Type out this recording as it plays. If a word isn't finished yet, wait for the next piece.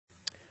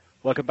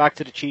Welcome back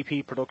to the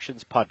GP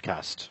Productions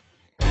podcast.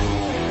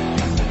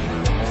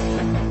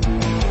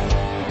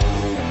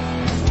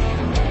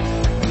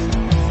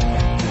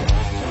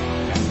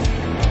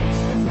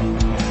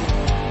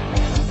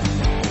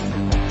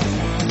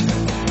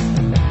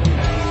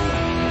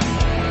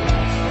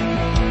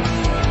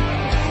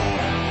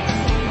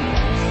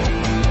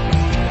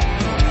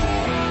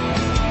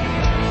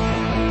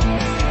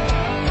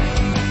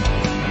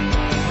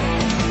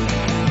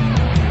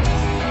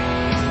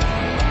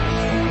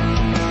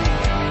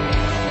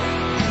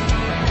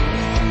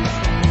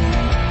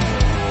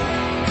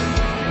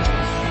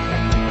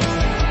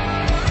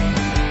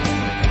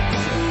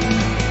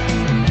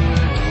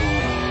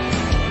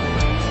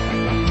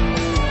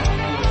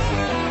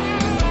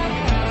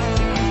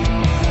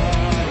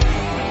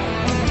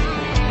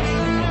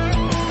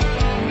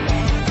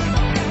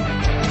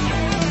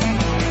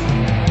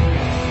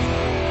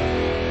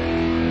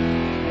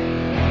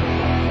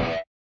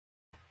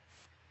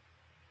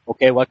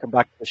 Okay, welcome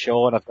back to the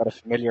show, and I've got a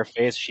familiar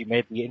face. She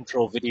made the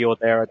intro video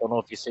there. I don't know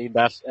if you've seen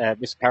that.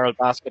 Miss Carol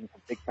Baskin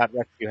from Big Cat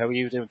Rescue. How are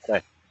you doing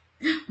today?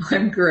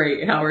 I'm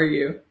great. How are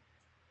you?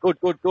 Good.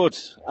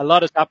 A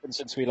lot has happened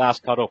since we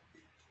last caught up.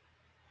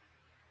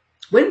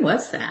 When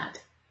was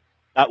that?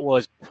 That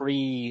was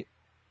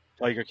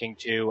pre-Tiger King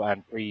 2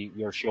 and pre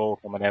your show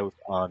coming out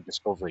on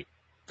Discovery.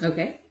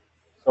 Okay.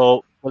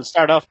 So we'll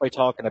start off by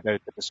talking about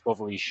the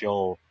Discovery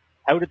show.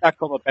 How did that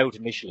come about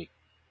initially?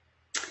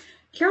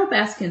 Carol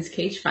Baskin's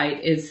Cage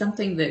Fight is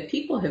something that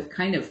people have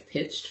kind of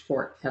pitched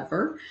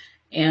forever.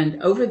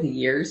 And over the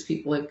years,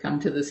 people have come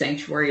to the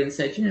sanctuary and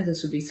said,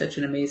 this would be such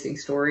an amazing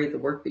story, the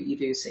work that you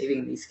do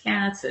saving these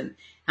cats and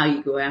how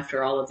you go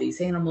after all of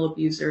these animal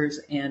abusers.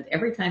 And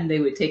every time they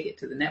would take it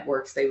to the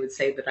networks, they would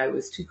say that I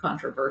was too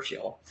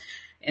controversial.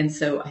 And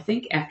so I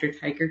think after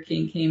Tiger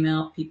King came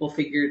out, people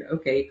figured,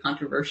 okay,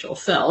 controversial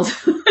sells.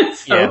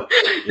 So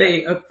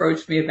they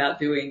approached me about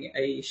doing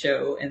a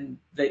show, and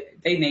they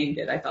named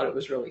it. I thought it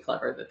was really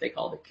clever that they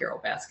called it Carol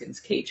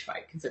Baskin's Cage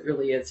Fight, because it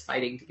really is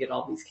fighting to get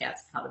all these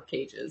cats out of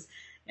cages.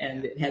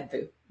 And it had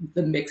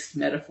the mixed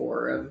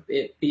metaphor of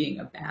it being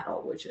a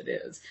battle, which it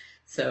is.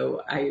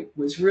 So I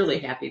was really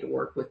happy to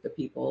work with the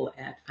people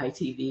at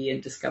ITV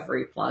and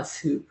Discovery Plus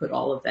who put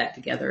all of that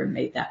together and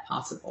made that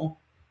possible.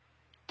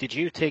 Did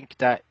you think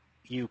that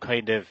you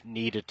kind of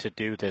needed to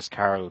do this,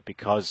 Carol,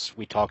 because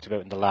we talked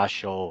about in the last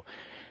show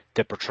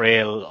the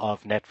portrayal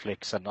of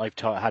Netflix, and I've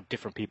had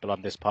different people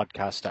on this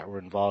podcast that were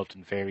involved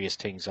in various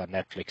things on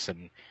Netflix,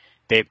 and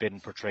they've been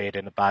portrayed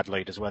in a bad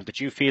light as well.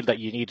 Did you feel that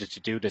you needed to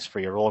do this for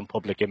your own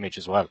public image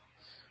as well?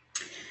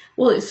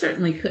 Well, it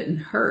certainly couldn't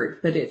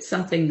hurt, but it's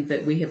something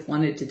that we have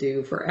wanted to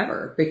do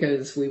forever,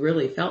 because we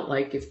really felt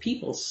like if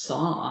people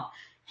saw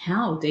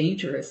how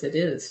dangerous it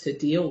is to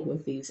deal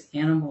with these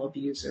animal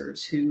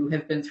abusers who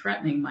have been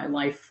threatening my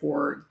life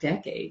for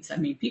decades. I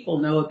mean, people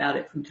know about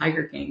it from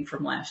Tiger King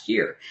from last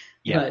year,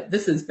 but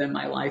this has been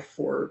my life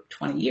for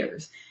 20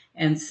 years.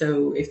 And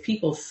so if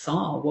people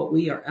saw what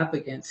we are up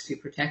against to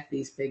protect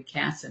these big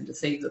cats and to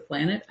save the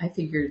planet, I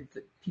figured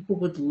that people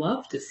would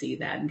love to see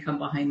that and come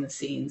behind the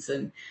scenes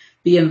and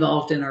be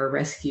involved in our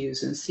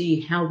rescues and see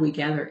how we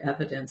gather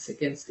evidence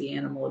against the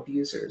animal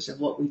abusers and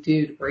what we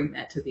do to bring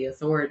that to the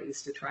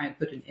authorities to try and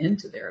put an end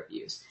to their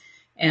abuse.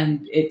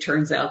 And it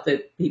turns out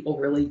that people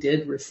really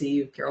did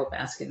receive Carol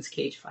Baskin's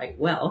Cage Fight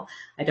well.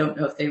 I don't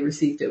know if they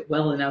received it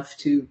well enough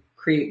to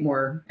create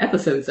more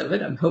episodes of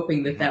it. I'm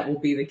hoping that that will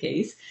be the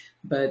case,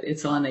 but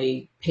it's on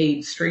a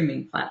paid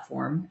streaming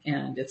platform,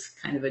 and it's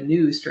kind of a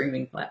new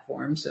streaming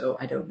platform. So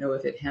I don't know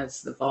if it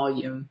has the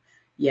volume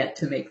yet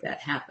to make that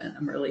happen.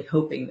 I'm really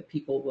hoping that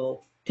people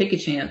will take a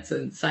chance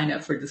and sign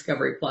up for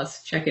Discovery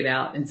Plus, check it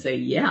out, and say,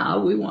 yeah,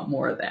 we want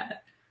more of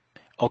that.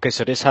 Okay,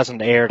 so this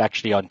hasn't aired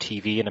actually on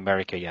TV in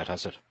America yet,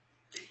 has it?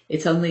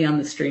 It's only on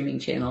the streaming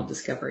channel,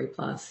 Discovery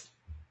Plus.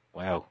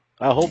 Wow.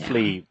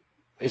 Hopefully,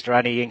 is there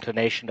any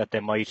inclination that they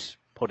might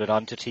put it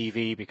onto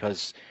TV?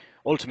 Because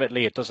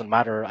ultimately it doesn't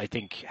matter, I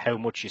think, how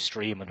much you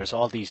stream, and there's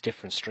all these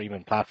different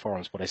streaming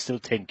platforms, but I still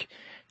think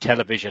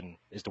television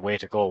is the way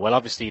to go. Well,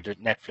 obviously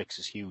Netflix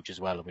is huge as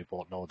well, and we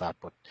both know that,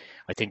 but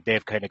I think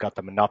they've kind of got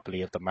the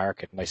monopoly of the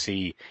market, and I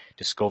see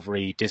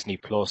Discovery, Disney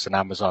Plus and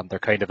Amazon, they're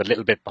kind of a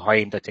little bit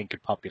behind, I think, in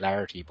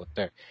popularity,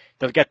 but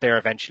they'll get there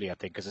eventually, I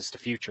think, because it's the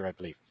future, I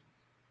believe.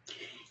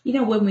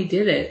 When we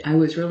did it, I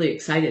was really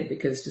excited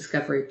because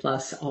Discovery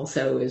Plus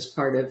also is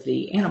part of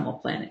the Animal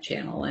Planet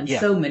channel, and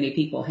so many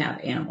people have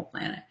Animal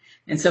Planet.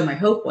 And so my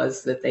hope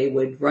was that they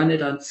would run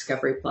it on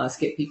Discovery Plus,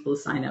 get people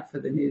to sign up for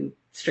the new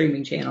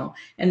streaming channel,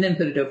 and then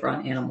put it over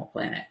on Animal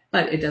Planet.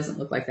 But it doesn't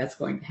look like that's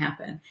going to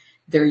happen.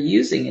 They're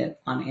using it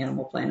on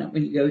Animal Planet.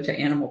 When you go to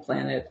Animal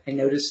Planet, I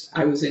noticed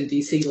I was in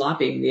DC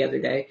lobbying the other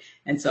day,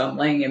 and so I'm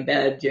laying in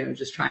bed,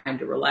 just trying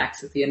to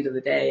relax at the end of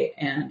the day,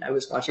 and I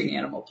was watching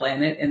Animal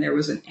Planet, and there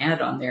was an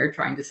ad on there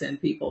trying to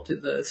send people to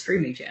the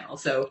streaming channel.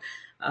 So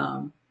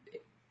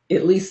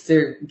at least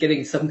they're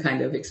getting some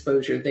kind of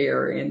exposure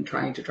there in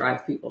trying to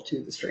drive people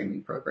to the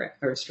streaming program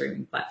or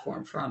streaming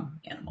platform from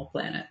Animal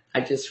Planet.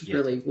 I just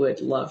really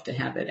would love to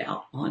have it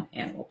out on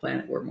Animal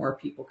Planet where more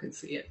people can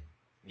see it.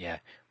 Yeah.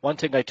 One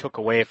thing I took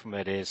away from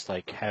it is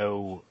like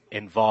how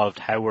involved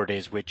Howard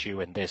is with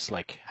you in this.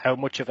 Like, how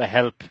much of a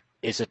help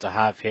is it to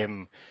have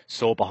him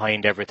so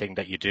behind everything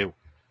that you do?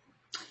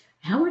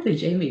 Howard and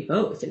Jamie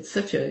both. It's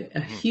such a Hmm.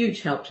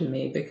 huge help to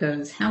me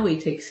because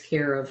Howie takes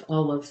care of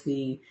all of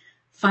the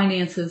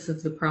finances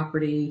of the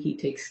property. He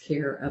takes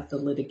care of the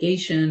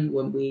litigation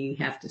when we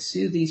have to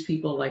sue these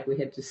people, like we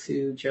had to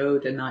sue Joe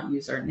to not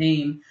use our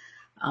name.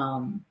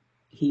 Um,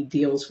 he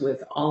deals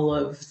with all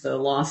of the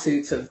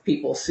lawsuits of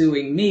people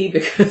suing me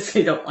because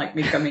they don't like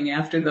me coming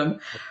after them.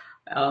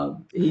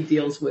 He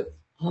deals with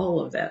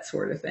all of that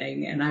sort of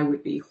thing, and I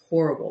would be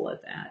horrible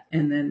at that.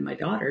 And then my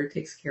daughter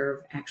takes care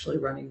of actually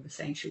running the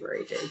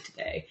sanctuary day to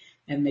day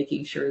and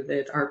making sure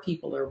that our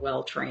people are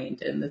well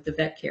trained and that the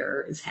vet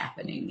care is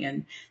happening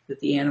and that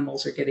the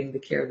animals are getting the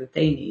care that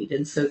they need.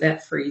 And so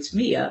that frees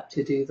me up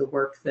to do the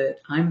work that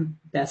I'm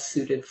best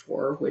suited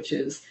for, which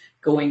is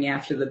going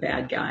after the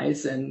bad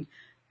guys and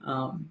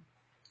um,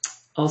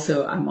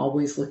 also, I'm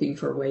always looking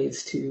for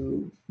ways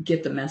to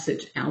get the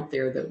message out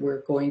there that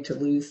we're going to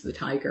lose the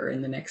tiger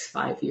in the next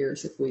 5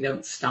 years if we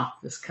don't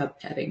stop this cub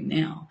petting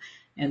now.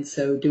 And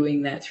so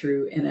doing that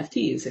through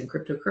NFTs and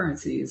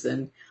cryptocurrencies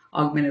and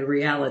augmented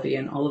reality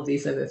and all of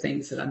these other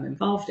things that I'm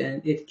involved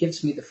in, it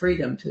gives me the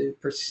freedom to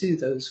pursue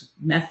those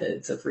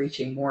methods of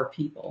reaching more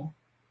people.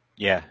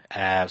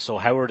 Yeah. So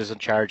Howard is in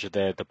charge of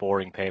the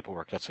boring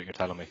paperwork. That's what you're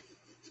telling me.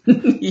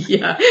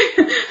 Yeah.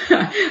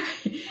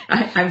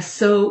 I'm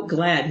so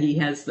glad he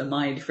has the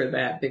mind for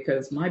that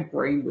because my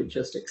brain would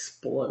just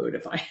explode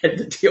if I had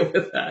to deal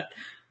with that.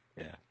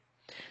 Yeah.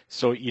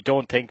 So you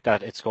don't think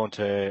that it's going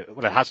to,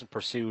 well, it hasn't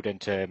pursued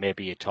into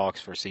maybe it talks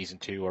for season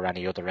two or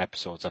any other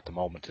episodes at the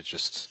moment. It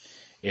just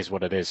is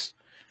what it is.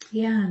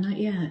 Yeah, not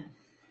yet.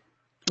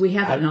 We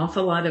have Have, an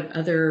awful lot of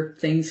other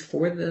things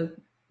for the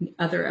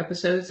other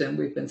episodes, and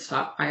we've been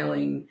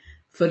stockpiling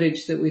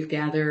footage that we've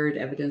gathered,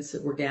 evidence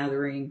that we're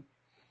gathering,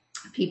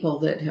 people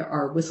that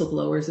are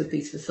whistleblowers at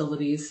these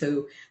facilities.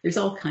 So there's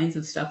all kinds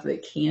of stuff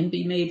that can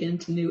be made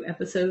into new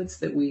episodes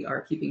that we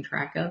are keeping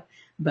track of,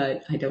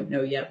 but I don't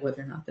know yet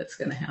whether or not that's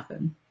going to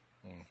happen.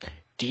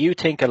 do you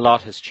think a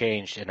lot has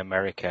changed in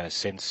America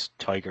since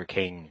Tiger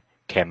King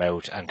came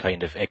out and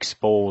kind of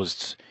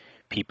exposed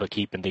people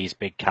keeping these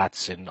big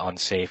cats in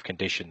unsafe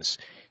conditions?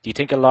 Do you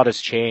think a lot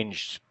has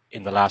changed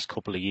in the last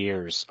couple of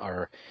years,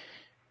 or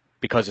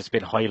because it's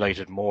been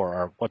highlighted more,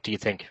 or what do you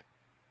think?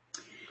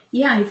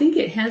 Yeah, I think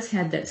it has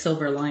had that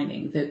silver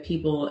lining that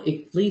people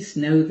at least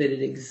know that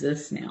it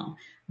exists now.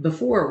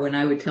 Before, when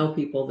I would tell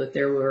people that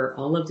there were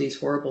all of these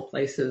horrible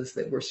places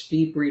that were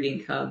speed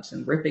breeding cubs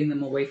and ripping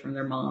them away from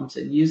their moms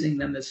and using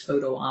them as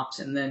photo ops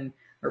and then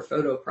or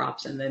photo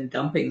props and then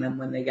dumping them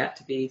when they got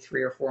to be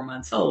 3 or 4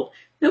 months old,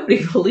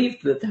 nobody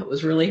believed that that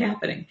was really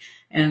happening.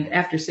 And Mm.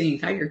 after seeing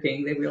Tiger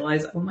King, they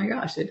realized, oh my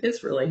gosh, it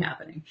is really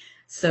happening.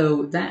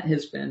 So that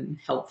has been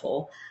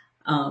helpful.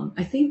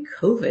 I think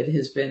COVID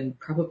has been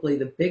probably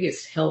the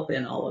biggest help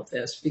in all of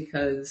this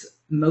because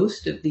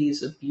most of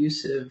these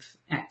abusive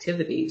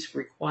activities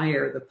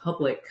require the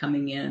public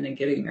coming in and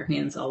getting their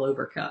hands all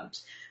over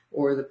cubs,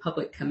 or the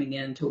public coming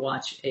in to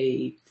watch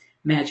a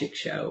magic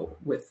show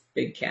with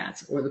big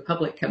cats, or the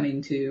public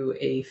coming to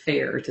a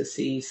fair to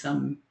see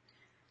some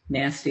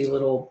nasty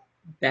little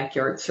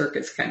backyard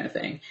circus kind of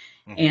thing.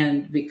 Mhm.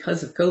 And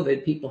because of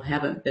COVID, people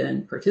haven't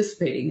been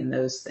participating in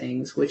those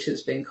things, which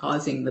has been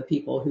causing the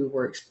people who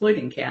were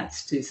exploiting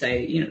cats to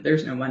say,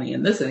 there's no money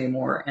in this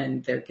anymore.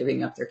 And they're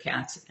giving up their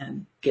cats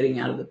and getting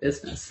out of the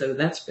business. So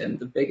that's been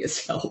the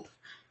biggest help.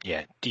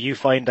 Yeah. Do you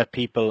find that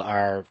people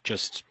are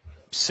just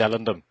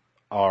selling them,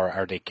 or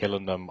are they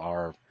killing them,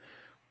 or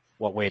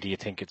what way do you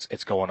think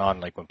it's going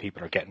on? Like when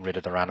people are getting rid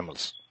of their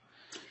animals?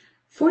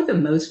 For the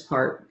most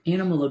part,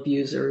 animal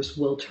abusers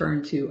will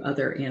turn to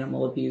other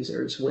animal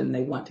abusers when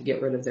they want to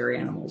get rid of their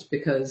animals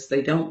because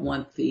they don't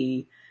want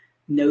the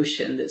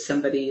notion that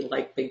somebody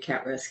like Big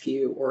Cat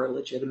Rescue or a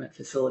legitimate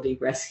facility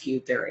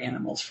rescued their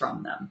animals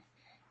from them.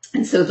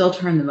 And so they'll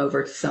turn them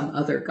over to some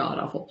other god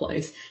awful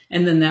place.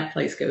 And then that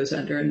place goes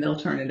under and they'll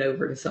turn it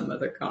over to some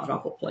other god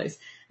awful place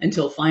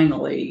until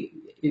finally,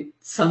 at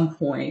some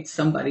point,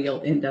 somebody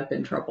will end up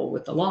in trouble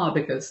with the law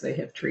because they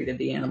have treated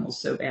the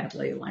animals so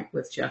badly, like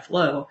with Jeff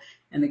Lowe.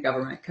 And the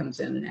government comes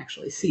in and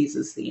actually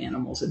seizes the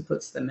animals and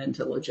puts them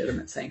into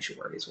legitimate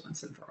sanctuaries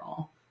once and for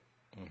all.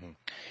 Hmm.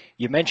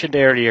 You mentioned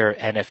earlier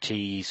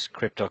NFTs,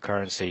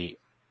 cryptocurrency.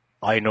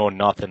 I know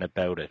nothing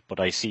about it,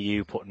 but I see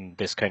you putting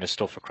this kind of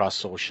stuff across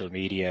social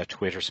media,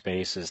 Twitter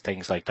Spaces,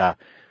 things like that.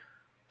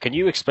 Can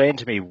you explain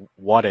to me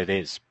what it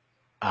is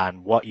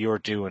and what you're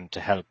doing to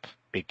help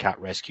Big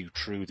Cat Rescue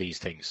through these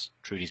things,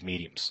 through these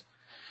mediums?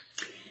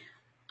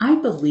 I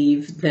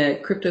believe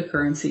that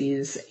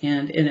cryptocurrencies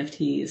and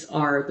NFTs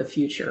are the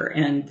future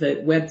and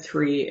that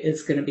Web3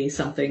 is going to be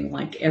something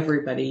like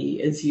everybody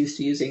is used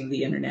to using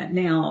the internet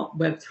now.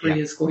 Yeah. Web3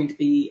 is going to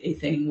be a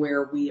thing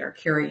where we are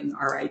carrying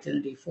our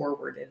identity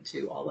forward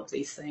into all of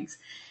these things.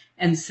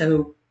 And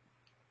so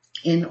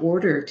in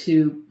order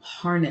to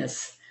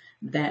harness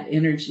that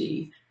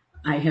energy,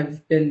 I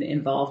have been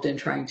involved in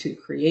trying to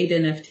create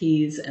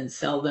NFTs and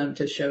sell them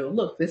to show,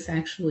 look, this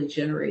actually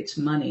generates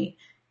money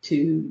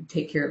to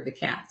take care of the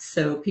cats.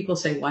 So people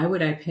say, why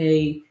would I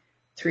pay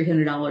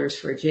 $300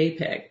 for a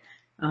JPEG?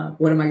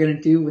 What am I going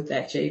to do with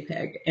that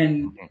JPEG?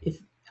 And if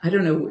I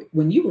don't know,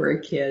 when you were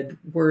a kid,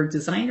 were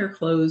designer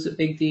clothes a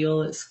big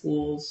deal at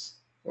schools,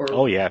 or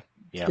Oh yeah,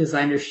 yeah,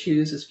 designer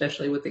shoes,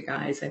 especially with the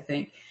guys, I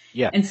think?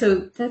 yeah, And so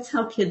that's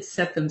how kids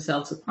set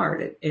themselves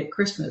apart at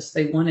Christmas.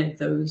 They wanted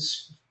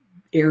those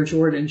Air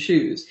Jordan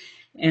shoes.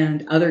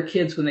 And other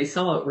kids, when they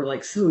saw it, were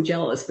like so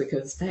jealous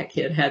because that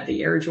kid had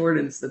the Air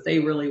Jordans that they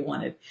really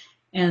wanted.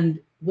 And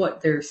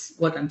what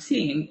I'm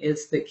seeing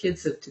is the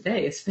kids of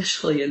today,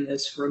 especially in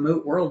this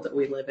remote world that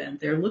we live in,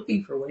 they're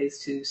looking for ways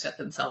to set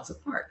themselves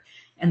apart,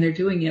 and they're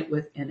doing it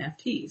with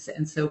NFTs.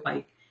 And so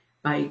by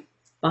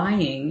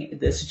buying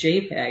this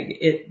JPEG,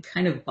 it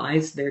kind of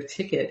buys their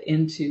ticket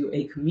into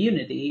a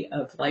community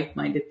of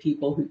like-minded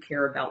people who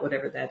care about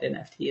whatever that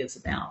NFT is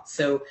about.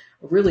 So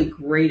a really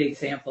great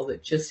example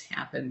that just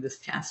happened this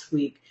past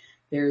week,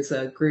 there's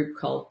a group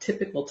called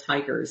Typical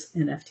Tigers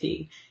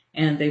NFT,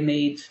 and they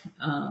made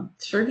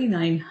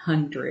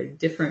 3,900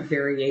 different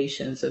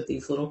variations of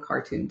these little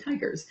cartoon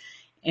tigers.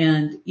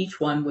 And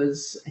each one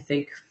was,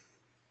 I'm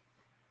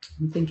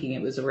thinking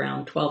it was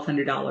around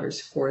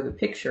 $1,200 for the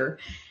picture.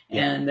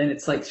 yeah. And then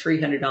it's like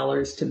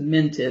 $300 to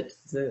mint it,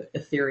 the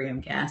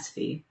Ethereum gas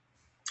fee.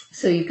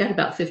 So you've got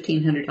about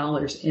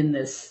 $1,500 in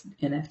this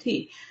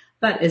NFT.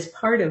 But as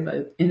part of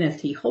an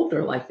NFT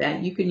holder like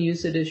that, you can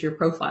use it as your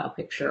profile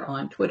picture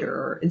on Twitter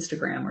or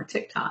Instagram or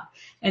TikTok.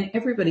 And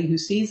everybody who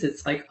sees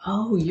it's like,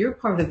 oh, you're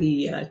part of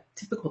the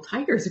Typical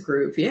Tigers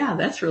group. Yeah,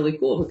 that's really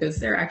cool because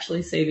they're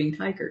actually saving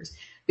tigers,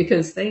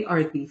 because they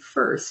are the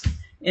first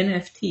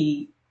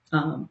NFT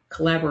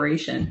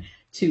collaboration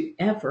to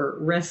ever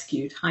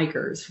rescue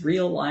tigers,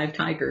 real live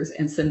tigers,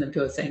 and send them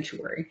to a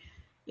sanctuary.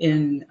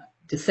 In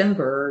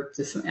December,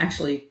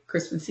 actually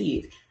Christmas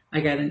Eve, I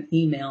got an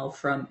email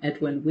from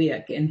Edwin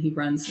Wieck, and he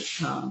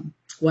runs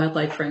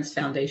Wildlife Friends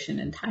Foundation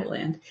in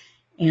Thailand.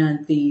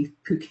 And the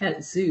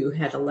Phuket Zoo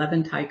had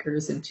 11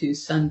 tigers and 2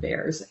 sun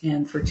bears.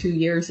 And for 2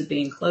 years of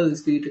being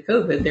closed due to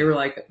COVID, they were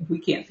like, we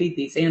can't feed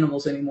these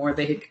animals anymore.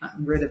 They had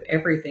gotten rid of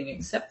everything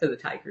except for the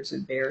tigers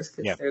and bears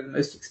because Yeah. they're the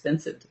most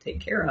expensive to take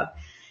care of.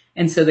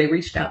 And so they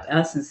reached out to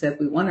us and said,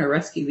 we want to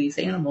rescue these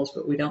animals,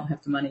 but we don't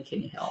have the money.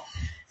 Can you help?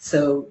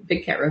 So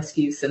Big Cat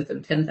Rescue sent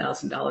them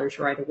 $10,000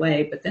 right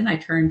away. But then I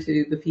turned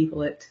to the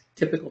people at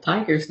Typical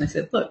Tigers and I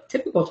said, look,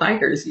 Typical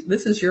Tigers,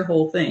 this is your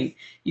whole thing.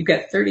 You've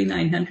got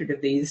 3,900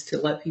 of these to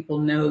let people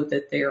know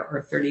that there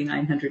are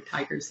 3,900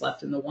 tigers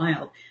left in the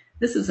wild.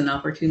 This is an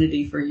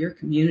opportunity for your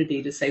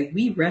community to say,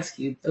 we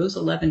rescued those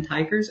 11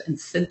 tigers and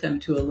sent them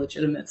to a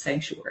legitimate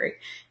sanctuary.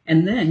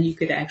 And then you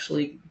could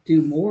actually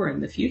do more in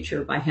the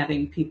future by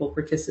having people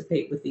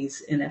participate with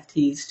these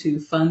NFTs to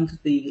fund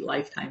the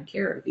lifetime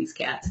care of these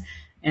cats.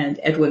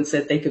 And Edwin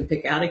said they can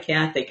pick out a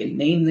cat, they can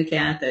name the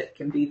cat, that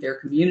can be their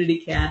community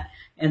cat,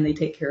 and they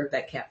take care of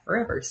that cat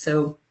forever.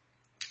 So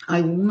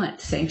I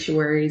want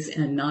sanctuaries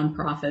and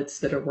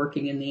nonprofits that are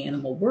working in the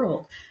animal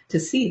world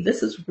to see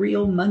this is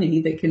real money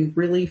that can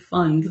really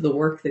fund the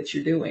work that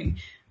you're doing.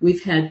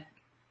 We've had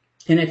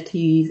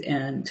NFTs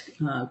and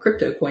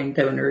crypto coin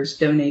donors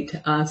donate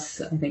to us,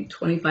 I think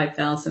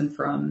 25,000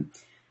 from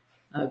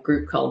a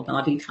group called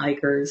Naughty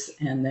Tigers,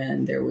 and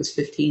then there was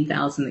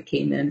 15,000 that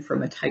came in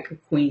from a Tiger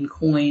Queen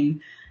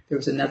coin. There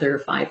was another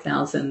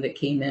 5,000 that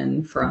came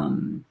in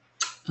from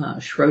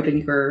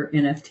Schrodinger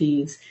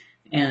NFTs,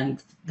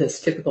 and this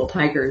Typical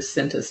Tigers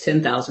sent us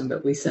 10,000,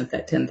 but we sent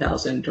that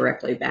 10,000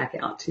 directly back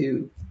out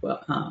to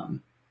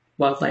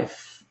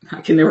Wildlife.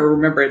 I can never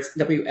remember, it's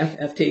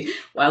WFFT,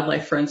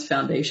 Wildlife Friends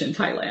Foundation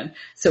Thailand.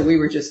 So we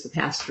were just the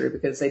pass through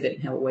because they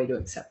didn't have a way to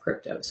accept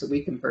crypto. So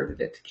we converted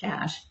it to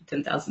cash,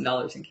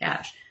 $10,000 in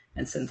cash,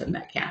 and sent them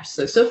that cash.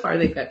 So far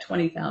they've got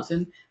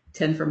 20,000,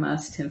 10 from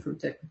us, 10 from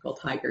Typical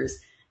Tigers,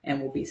 and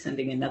we'll be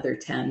sending another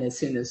 10 as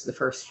soon as the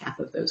first half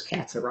of those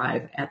cats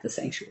arrive at the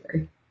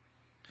sanctuary.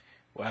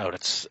 Wow,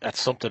 that's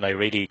something I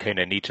really kind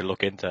of need to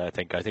look into. I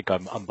think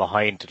I'm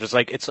behind. There's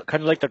like, it's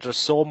kind of like that there's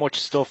so much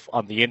stuff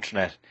on the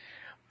internet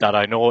that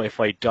I know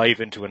if I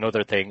dive into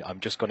another thing,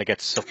 I'm just going to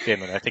get sucked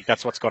in, and I think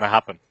that's what's going to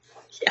happen.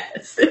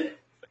 Yes.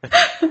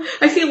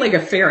 I feel like a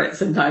ferret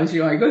sometimes.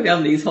 I go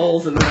down these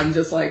holes and I'm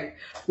just like,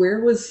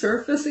 where was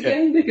Surface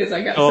again? Yeah. Because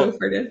I got so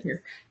far in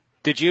here.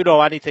 Did you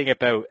know anything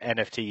about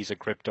NFTs and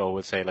crypto,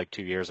 would say, like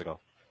 2 years ago?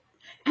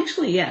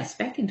 Actually, yes.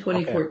 Back in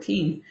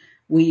 2014,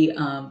 we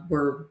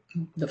were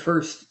the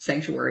first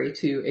sanctuary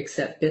to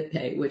accept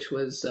BitPay, which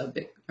was accept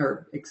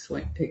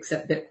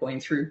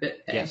Bitcoin through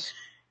BitPay. Yes.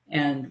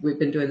 And we've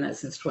been doing that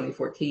since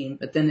 2014.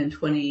 But then in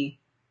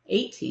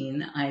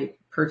 2018, I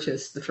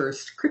purchased the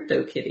first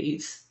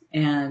CryptoKitties,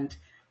 and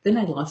then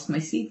I lost my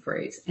seed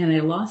phrase, and I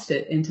lost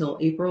it until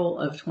April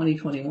of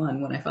 2021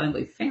 when I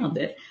finally found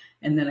it.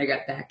 And then I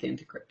got back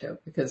into crypto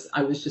because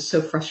I was just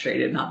so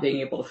frustrated not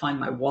being able to find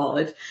my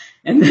wallet.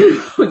 And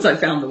then once I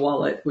found the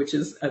wallet, which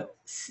is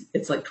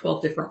it's like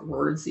 12 different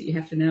words that you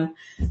have to know,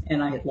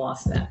 and I had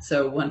lost that.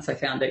 So once I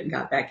found it and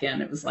got back in,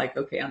 it was like,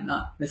 okay, I'm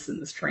not missing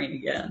this train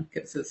again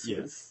because this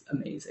was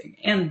amazing.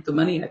 And the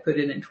money I put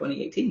in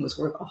 2018 was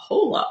worth a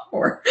whole lot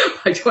more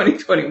by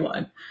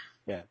 2021.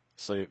 Yeah.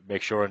 So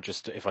make sure and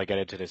just, if I get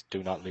into this,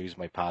 do not lose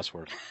my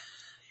password.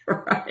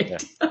 Right.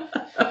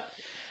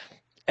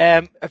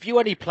 Have you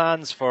any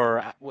plans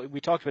for, we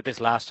talked about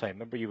this last time,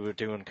 remember you were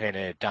doing kind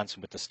of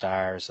Dancing with the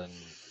Stars, and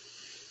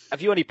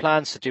have you any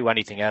plans to do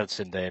anything else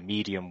in the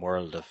medium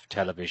world of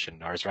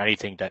television, or is there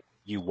anything that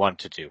you want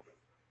to do?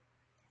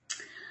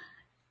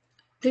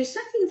 There's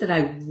nothing that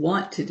I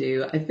want to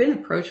do. I've been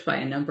approached by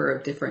a number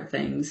of different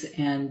things,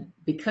 and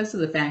because of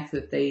the fact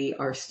that they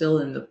are still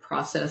in the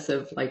process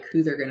of like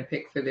who they're going to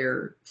pick for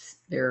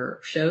their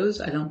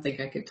shows, I don't think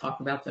I could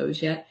talk about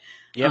those yet.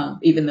 Yep.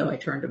 Even though I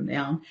turned them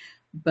down.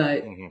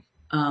 But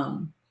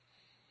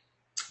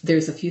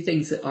there's a few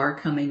things that are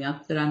coming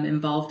up that I'm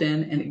involved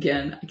in, and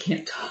again, I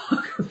can't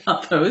talk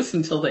about those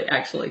until they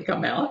actually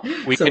come out.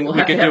 We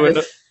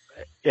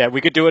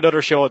could do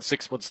another show in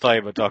 6 months'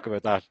 time and talk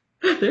about that.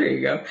 There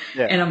you go.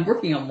 Yeah. And I'm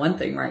working on one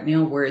thing right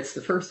now where it's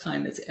the first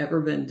time it's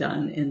ever been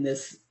done in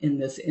this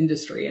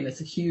industry, and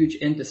it's a huge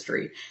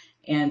industry.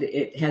 And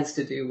it has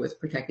to do with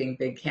protecting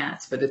big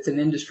cats, but it's an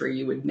industry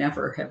you would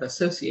never have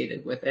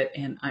associated with it.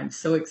 And I'm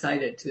so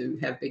excited to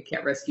have Big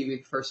Cat Rescue be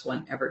the first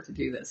one ever to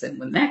do this. And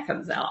when that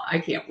comes out, I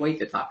can't wait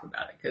to talk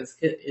about it because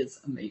it is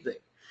amazing.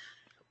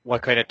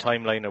 What kind of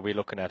timeline are we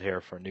looking at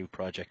here for new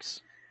projects?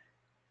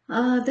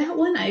 That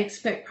one I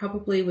expect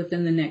probably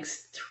within the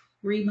next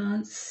 3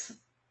 months.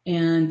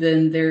 And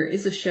then there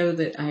is a show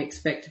that I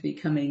expect to be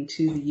coming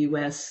to the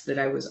U.S. that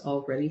I was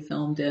already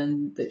filmed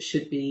in that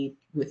should be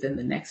within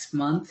the next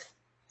month.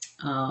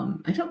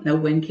 I don't know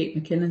when Kate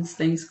McKinnon's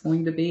thing's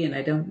going to be, and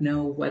I don't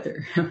know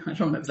whether, I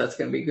don't know if that's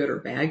going to be good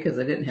or bad because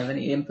I didn't have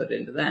any input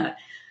into that.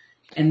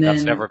 And then,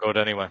 that's never good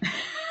anyway,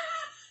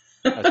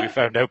 as we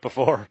found out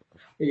before.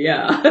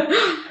 Yeah.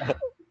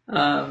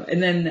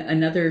 And then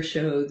another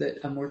show that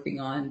I'm working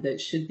on that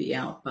should be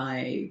out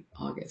by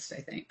August,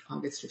 I think,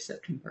 August or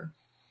September.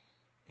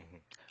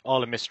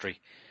 All a mystery.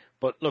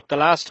 But look, the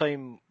last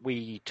time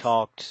we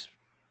talked,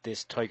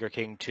 this Tiger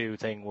King 2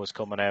 thing was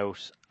coming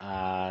out,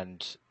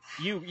 and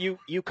you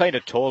kind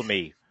of told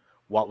me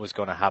what was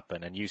going to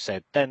happen, and you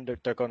said, then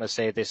they're going to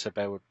say this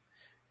about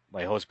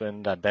my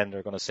husband, and then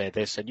they're going to say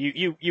this, and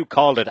you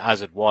called it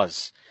as it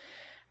was.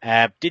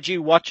 Did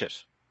you watch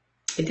it?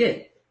 I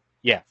did.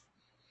 Yeah.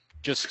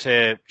 Just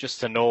to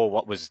know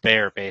what was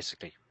there,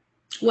 basically.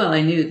 Well,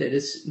 I knew that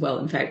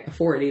in fact,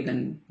 before it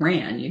even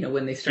ran,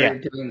 when they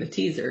started doing the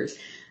teasers,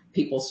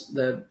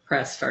 the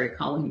press started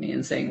calling me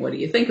and saying, what do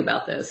you think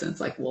about this? And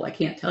it's like, well, I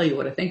can't tell you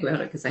what I think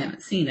about it because I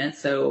haven't seen it.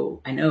 So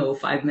I know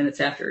 5 minutes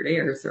after it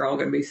airs, they're all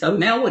going to be, so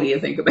now what do you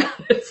think about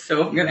it?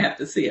 So I'm going to have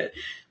to see it,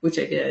 which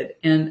I did.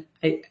 And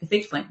I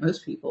think like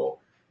most people,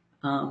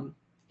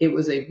 it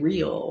was a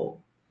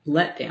real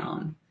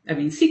letdown. I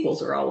mean,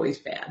 sequels are always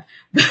bad,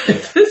 but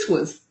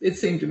it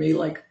seemed to me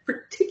like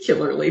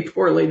particularly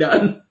poorly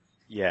done.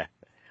 Yeah.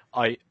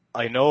 I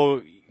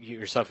know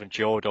yourself and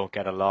Joe don't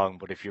get along,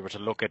 but if you were to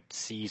look at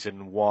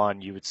season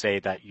 1, you would say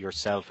that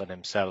yourself and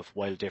himself,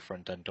 while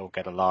different and don't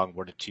get along,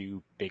 were the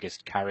two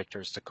biggest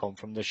characters to come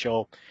from the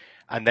show.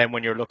 And then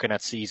when you're looking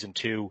at season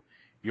 2,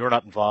 you're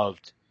not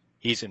involved.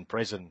 He's in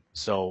prison.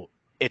 So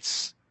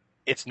it's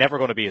never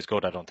going to be as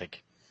good, I don't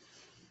think.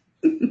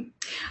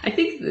 I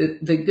think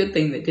the good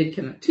thing that did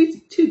come out,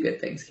 two good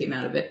things came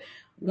out of it.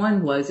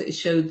 One was it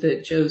showed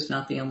that Joe's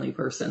not the only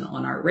person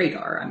on our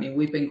radar. I mean,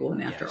 we've been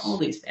going after all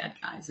these bad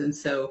guys. And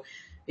so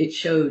it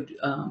showed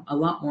a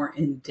lot more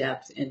in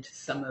depth into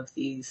some of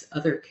these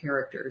other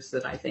characters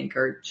that I think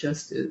are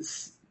just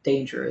as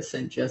dangerous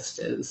and just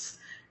as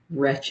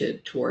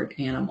wretched toward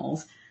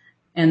animals.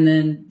 And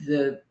then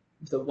the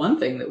one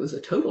thing that was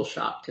a total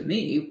shock to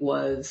me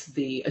was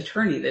the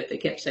attorney that they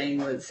kept saying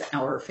was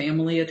our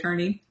family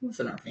attorney. It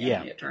wasn't our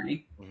family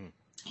attorney. Mm-hmm.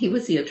 He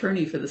was the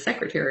attorney for the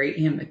secretary,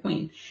 Ian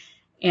McQueen.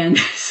 And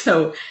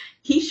so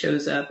he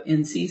shows up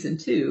in season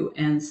 2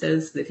 and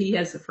says that he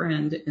has a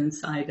friend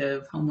inside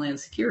of Homeland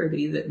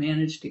Security that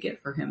managed to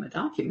get for him a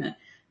document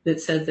that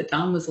said that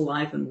Don was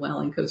alive and well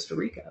in Costa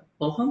Rica.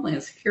 Well,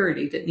 Homeland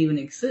Security didn't even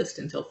exist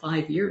until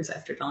 5 years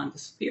after Don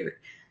disappeared.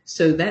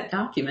 So that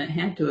document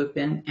had to have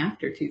been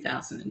after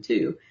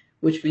 2002,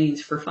 which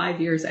means for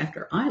 5 years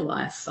after I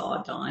last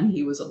saw Don,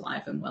 he was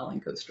alive and well in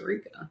Costa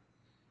Rica.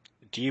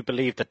 Do you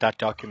believe that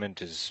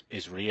document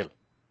is real?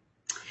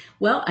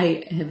 Well,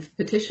 I have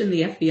petitioned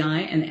the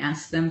FBI and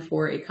asked them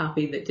for a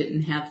copy that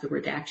didn't have the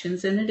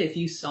redactions in it. If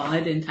you saw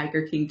it in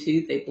Tiger King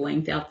 2, they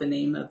blanked out the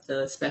name of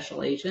the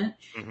special agent.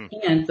 Mm-hmm.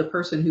 And the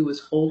person who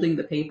was holding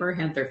the paper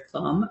had their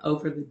thumb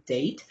over the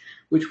date,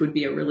 which would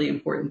be a really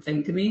important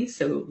thing to me.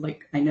 So,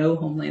 I know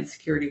Homeland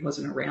Security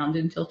wasn't around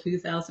until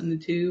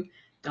 2002.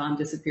 Don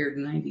disappeared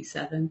in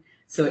 97.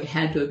 So it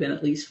had to have been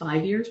at least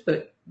 5 years.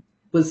 But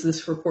was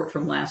this report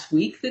from last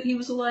week that he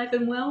was alive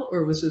and well,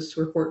 or was this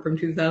report from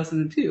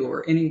 2002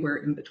 or anywhere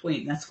in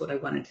between? That's what I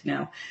wanted to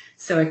know.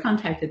 So I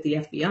contacted the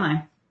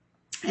FBI,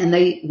 and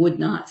they would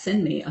not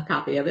send me a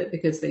copy of it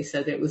because they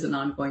said it was an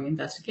ongoing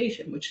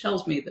investigation, which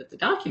tells me that the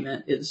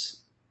document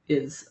is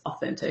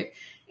authentic.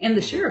 And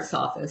the sheriff's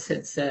office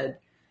had said,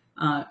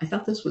 I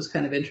thought this was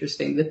kind of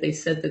interesting, that they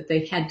said that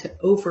they had to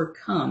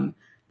overcome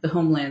the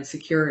Homeland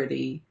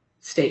Security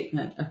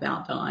statement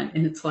about Don.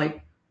 And it's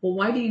like, well,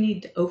 why do you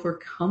need to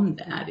overcome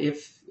that?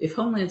 If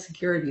Homeland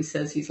Security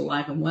says he's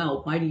alive and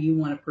well, why do you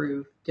want to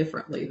prove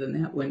differently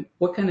than that?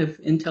 What kind of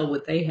intel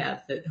would they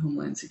have that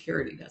Homeland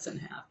Security doesn't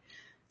have?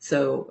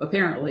 So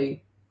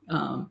apparently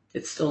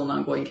it's still an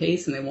ongoing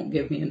case, and they won't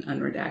give me an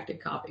unredacted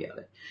copy of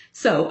it.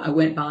 So I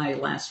went by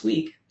last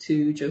week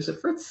to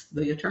Joseph Fritz,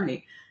 the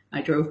attorney.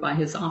 I drove by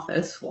his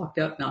office, walked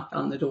up, knocked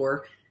on the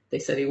door. They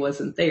said he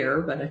wasn't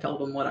there, but I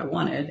told them what I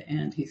wanted,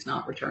 and he's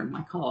not returned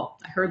my call.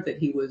 I heard that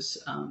he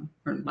was,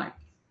 or my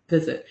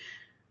visit.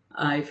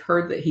 I've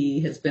heard that he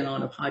has been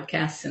on a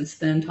podcast since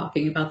then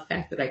talking about the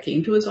fact that I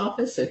came to his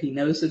office, so he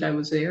knows that I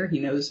was there. He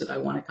knows that I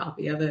want a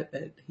copy of it,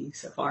 but he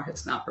so far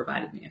has not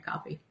provided me a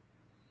copy.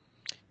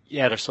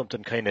 Yeah, there's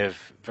something kind of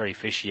very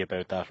fishy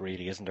about that,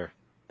 really, isn't there?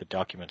 The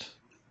document.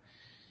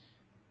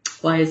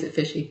 Why is it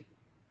fishy?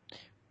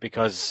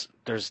 Because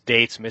there's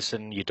dates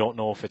missing. You don't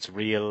know if it's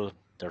real.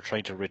 They're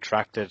trying to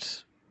retract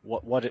it.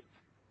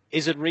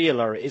 Is it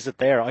real or is it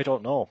there? I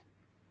don't know.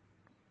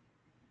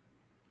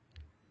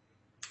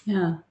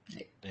 Yeah.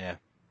 Yeah.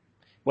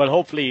 Well,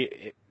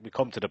 hopefully we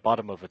come to the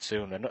bottom of it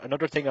soon. And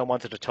another thing I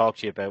wanted to talk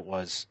to you about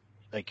was,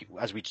 like,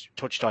 as we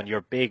touched on,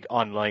 you're big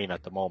online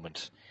at the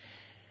moment.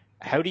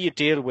 How do you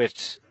deal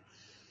with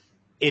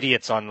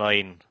idiots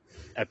online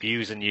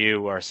abusing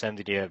you or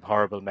sending you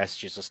horrible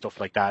messages and stuff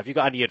like that? Have you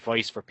got any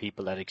advice for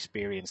people that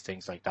experience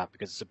things like that?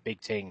 Because it's a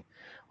big thing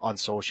on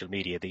social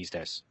media these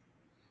days.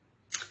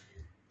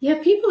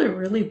 Yeah, people are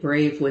really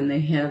brave when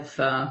they have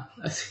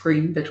a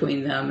screen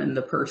between them and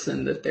the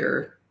person that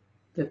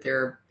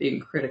they're being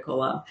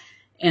critical of.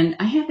 And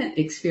I haven't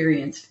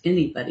experienced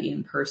anybody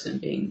in person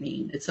being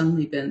mean. It's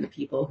only been the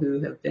people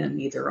who have been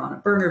either on a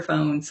burner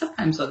phone,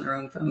 sometimes on their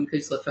own phone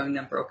because the phone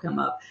number will come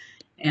up,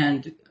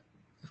 and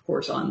of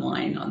course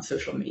online on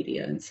social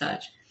media and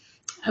such.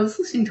 I was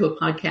listening to a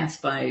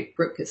podcast by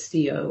Brooke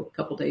Castillo a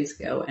couple days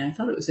ago, and I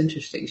thought it was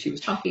interesting. She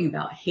was talking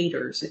about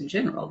haters in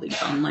general,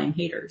 these online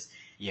haters,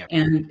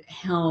 and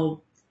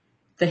how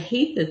the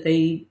hate that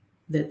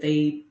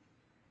they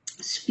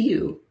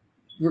spew,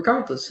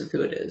 regardless of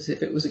who it is,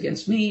 if it was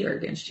against me or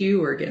against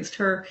you or against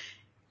her,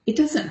 it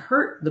doesn't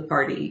hurt the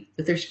party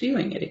that they're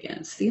spewing it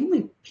against. The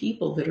only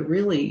people that are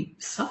really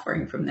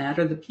suffering from that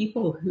are the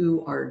people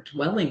who are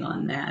dwelling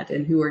on that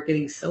and who are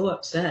getting so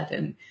upset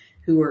and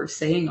who are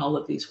saying all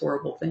of these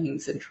horrible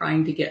things and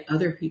trying to get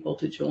other people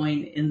to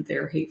join in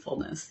their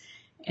hatefulness.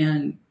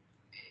 And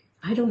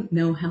I don't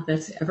know how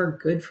that's ever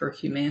good for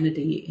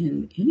humanity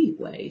in any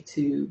way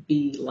to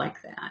be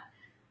like that.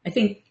 I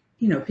think,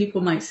 people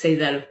might say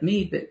that of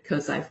me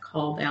because I've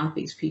called out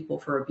these people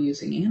for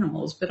abusing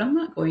animals, but I'm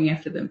not going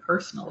after them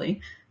personally.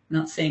 I'm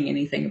not saying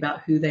anything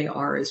about who they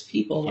are as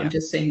people. Yeah. I'm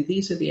just saying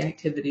these are the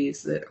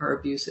activities that are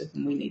abusive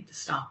and we need to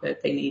stop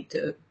it. They need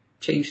to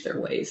change their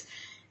ways.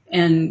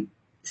 And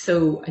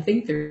so I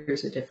think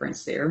there's a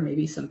difference there.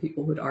 Maybe some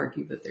people would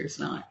argue that there's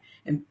not,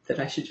 and that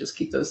I should just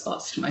keep those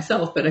thoughts to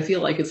myself. But I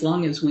feel like as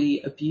long as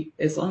we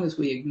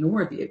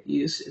ignore the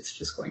abuse, it's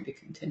just going to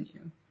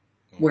continue.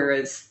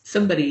 Whereas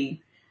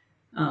somebody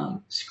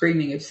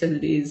screaming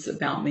obscenities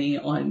about me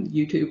on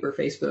YouTube or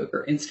Facebook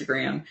or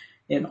Instagram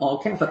in all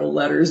capital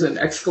letters and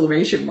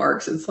exclamation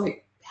marks, it's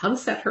like, how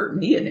does that hurt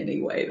me in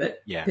any way?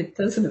 It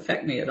doesn't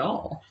affect me at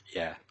all.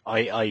 Yeah.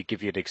 I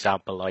give you an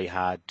example.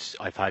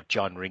 I've had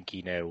John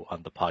Rinke now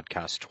on the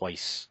podcast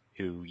twice,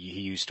 who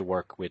he used to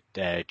work with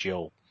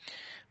Joe,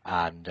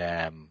 and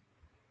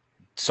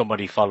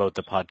somebody followed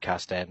the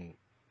podcast then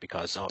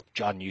because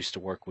John used to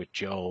work with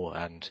Joe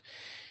and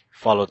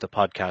followed the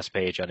podcast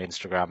page on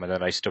Instagram, and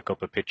then I stuck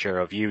up a picture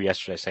of you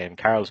yesterday saying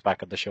Carol's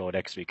back on the show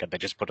next week, and they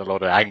just put a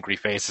load of angry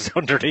faces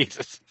underneath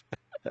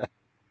it.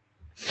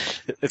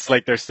 It's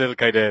like they're still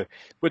kind of,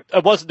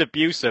 it wasn't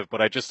abusive,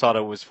 but I just thought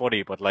it was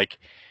funny. But like,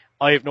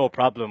 I have no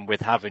problem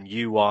with having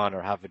you on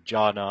or having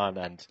John on,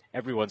 and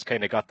everyone's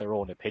kind of got their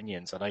own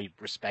opinions, and I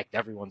respect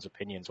everyone's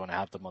opinions when I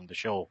have them on the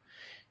show.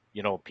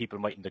 People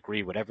mightn't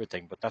agree with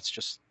everything, but that's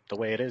just the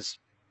way it is.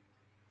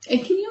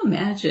 And can you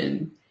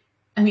imagine,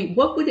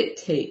 what would it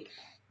take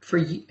for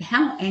you?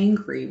 How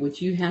angry would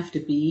you have to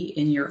be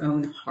in your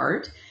own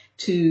heart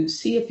to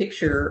see a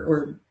picture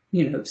or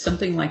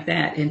something like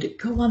that, and to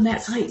go on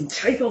that site and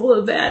type all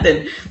of that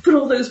and put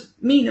all those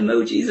mean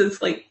emojis?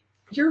 It's like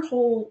your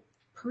whole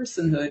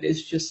personhood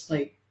is just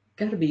like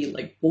got to be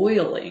like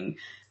boiling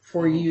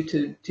for you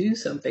to do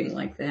something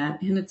like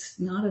that, and it's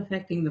not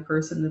affecting the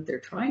person that they're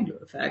trying to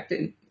affect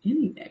in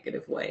any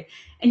negative way.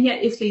 And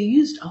yet, if they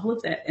used all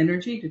of that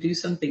energy to do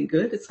something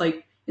good, it's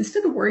like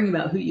instead of worrying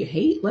about who you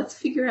hate, let's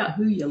figure out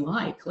who you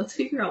like. Let's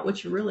figure out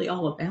what you're really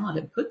all about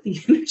and put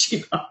the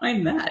energy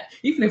behind that.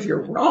 Even if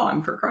you're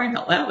wrong, for crying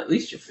out loud, at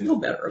least you feel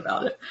better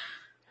about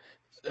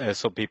it.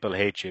 Some people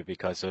hate you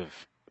because of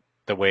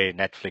the way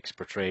Netflix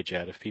portrayed you.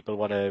 And if people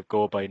want to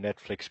go by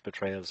Netflix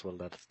portrayals, well,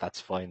 that's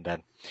fine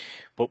then.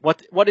 But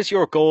what is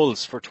your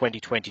goals for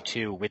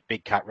 2022 with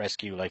Big Cat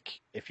Rescue?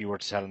 Like, if you were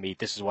to tell me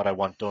this is what I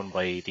want done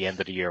by the end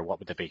of the year, what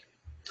would they be?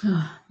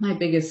 My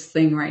biggest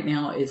thing right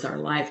now is our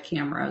live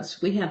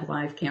cameras. We have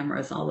live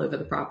cameras all over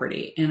the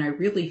property, and I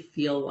really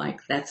feel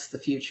like that's the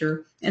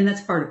future. And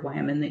that's part of why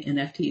I'm in the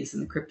NFTs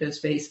and the crypto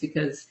space,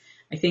 because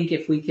I think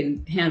if we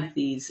can have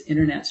these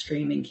internet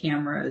streaming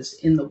cameras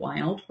in the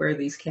wild where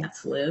these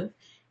cats live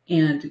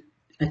and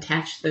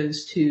attach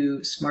those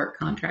to smart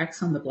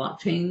contracts on the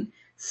blockchain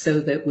so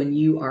that when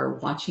you are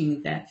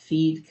watching that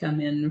feed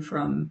come in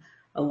from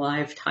a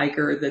live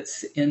tiger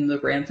that's in the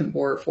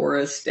Ranthambore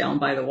forest down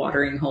by the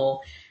watering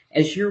hole,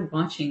 as you're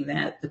watching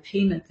that, the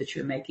payment that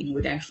you're making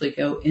would actually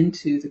go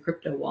into the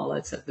crypto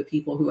wallets of the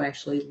people who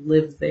actually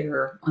live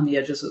there on the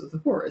edges of the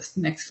forest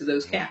next to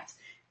those cats.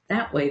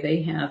 That way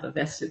they have a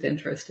vested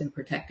interest in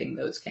protecting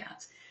those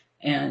cats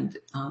and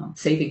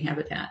saving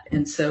habitat.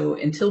 And so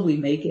until we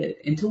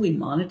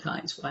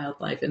monetize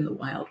wildlife in the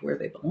wild where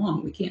they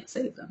belong, we can't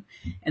save them.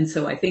 And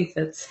so I think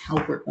that's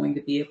how we're going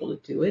to be able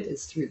to do it,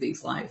 is through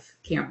these live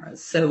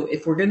cameras. So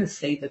if we're going to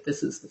say that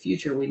this is the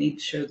future, we need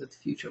to show that the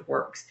future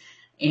works.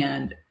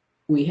 And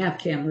we have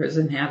cameras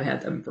and have had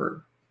them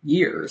for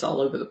years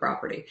all over the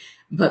property,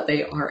 but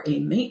they are a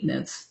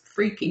maintenance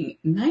freaking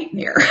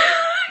nightmare.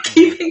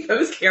 Keeping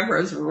those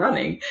cameras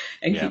running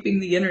and keeping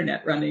the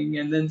internet running,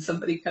 and then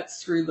somebody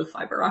cuts through the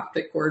fiber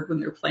optic cord when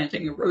they're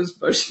planting a rose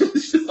bush.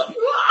 It's just like,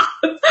 ah!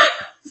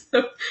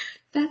 So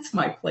that's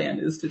my plan,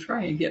 is to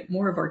try and get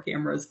more of our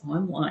cameras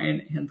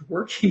online and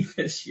working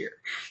this year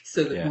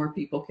so that more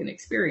people can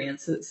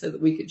experience it, so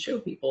that we can show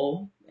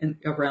people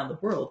around the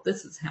world,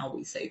 this is how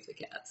we save the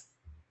cats.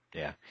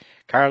 Yeah.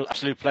 Carol,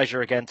 absolute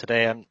pleasure again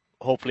today, and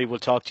hopefully we'll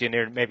talk to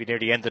you maybe near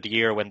the end of the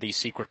year when these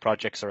secret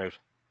projects are out.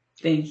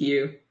 Thank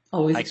you.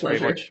 Always Thanks a pleasure.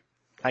 very much.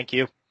 Thank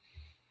you.